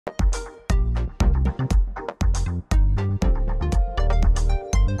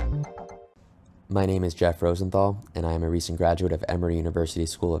My name is Jeff Rosenthal, and I am a recent graduate of Emory University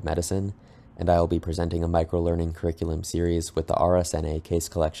School of Medicine, and I will be presenting a microlearning curriculum series with the RSNA case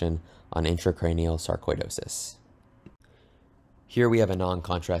collection on intracranial sarcoidosis. Here we have a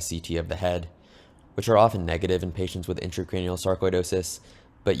non-contrast CT of the head, which are often negative in patients with intracranial sarcoidosis,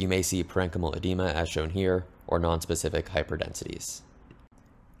 but you may see parenchymal edema as shown here, or nonspecific hyperdensities.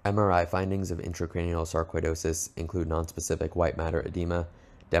 MRI findings of intracranial sarcoidosis include nonspecific white matter edema,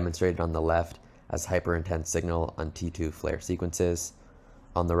 demonstrated on the left as hyperintense signal on T2 flare sequences.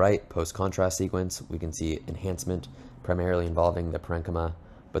 On the right, post-contrast sequence, we can see enhancement primarily involving the parenchyma,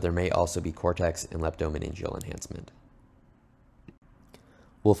 but there may also be cortex and leptomeningeal enhancement.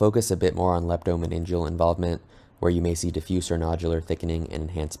 We'll focus a bit more on leptomeningeal involvement, where you may see diffuse or nodular thickening and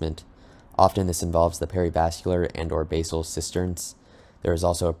enhancement. Often this involves the perivascular and/or basal cisterns. There is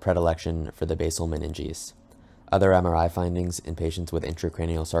also a predilection for the basal meninges. Other MRI findings in patients with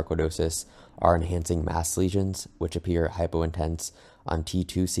intracranial sarcoidosis are enhancing mass lesions, which appear hypointense on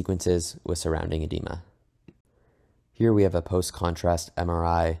T2 sequences with surrounding edema. Here we have a post-contrast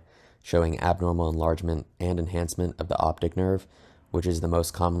MRI showing abnormal enlargement and enhancement of the optic nerve, which is the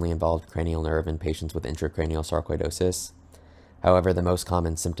most commonly involved cranial nerve in patients with intracranial sarcoidosis. However, the most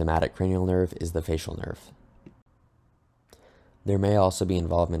common symptomatic cranial nerve is the facial nerve. There may also be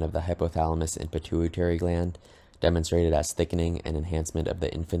involvement of the hypothalamus and pituitary gland, demonstrated as thickening and enhancement of the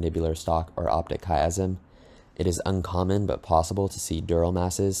infundibular stalk or optic chiasm. It is uncommon but possible to see dural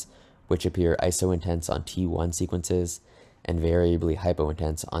masses, which appear isointense on T1 sequences and variably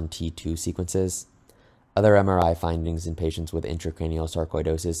hypointense on T2 sequences. Other MRI findings in patients with intracranial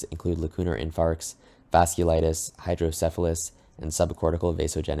sarcoidosis include lacunar infarcts, vasculitis, hydrocephalus, and subcortical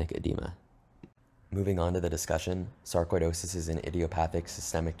vasogenic edema. Moving on to the discussion, sarcoidosis is an idiopathic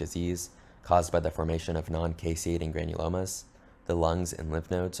systemic disease caused by the formation of non-caseating granulomas. The lungs and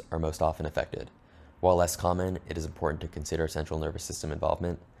lymph nodes are most often affected. While less common, it is important to consider central nervous system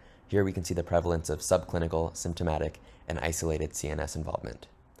involvement. Here we can see the prevalence of subclinical, symptomatic, and isolated CNS involvement.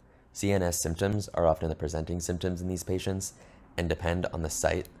 CNS symptoms are often the presenting symptoms in these patients and depend on the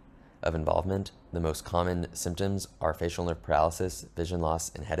site of involvement. The most common symptoms are facial nerve paralysis, vision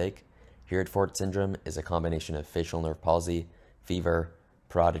loss, and headache. Heard-Fort syndrome is a combination of facial nerve palsy, fever,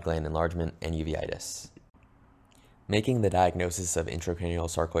 parotid gland enlargement, and uveitis. Making the diagnosis of intracranial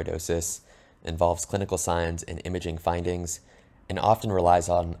sarcoidosis involves clinical signs and imaging findings, and often relies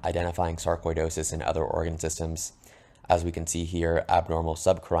on identifying sarcoidosis in other organ systems, as we can see here, abnormal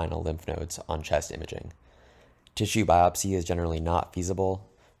subcarinal lymph nodes on chest imaging. Tissue biopsy is generally not feasible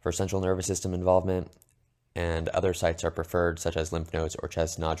for central nervous system involvement, and other sites are preferred, such as lymph nodes or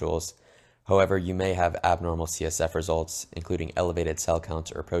chest nodules. However, you may have abnormal CSF results, including elevated cell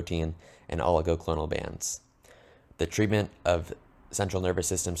counts or protein and oligoclonal bands. The treatment of central nervous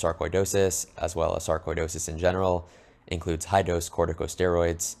system sarcoidosis, as well as sarcoidosis in general, includes high-dose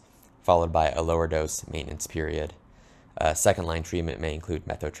corticosteroids, followed by a lower dose maintenance period. Second-line treatment may include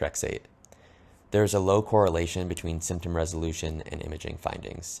methotrexate. There is a low correlation between symptom resolution and imaging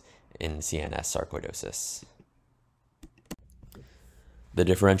findings in CNS sarcoidosis. The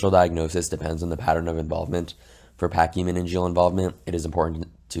differential diagnosis depends on the pattern of involvement. For pachymeningeal involvement, it is important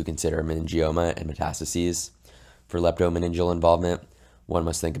to consider meningioma and metastases. For leptomeningeal involvement, one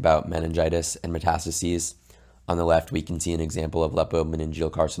must think about meningitis and metastases. On the left, we can see an example of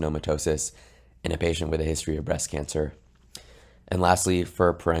leptomeningeal carcinomatosis in a patient with a history of breast cancer. And lastly,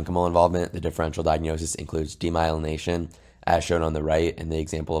 for parenchymal involvement, the differential diagnosis includes demyelination, as shown on the right in the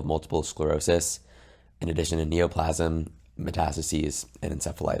example of multiple sclerosis, in addition to neoplasm, metastases, and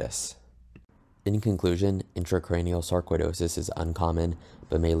encephalitis. In conclusion, intracranial sarcoidosis is uncommon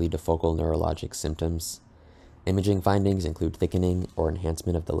but may lead to focal neurologic symptoms. Imaging findings include thickening or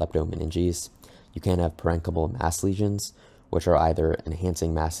enhancement of the leptomeninges. You can have parenchymal mass lesions, which are either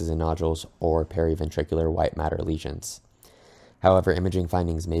enhancing masses and nodules or periventricular white matter lesions. However, imaging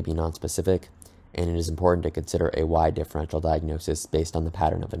findings may be nonspecific, and it is important to consider a wide differential diagnosis based on the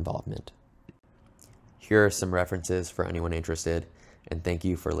pattern of involvement. Here are some references for anyone interested, and thank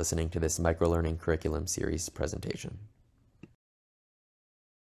you for listening to this microlearning curriculum series presentation.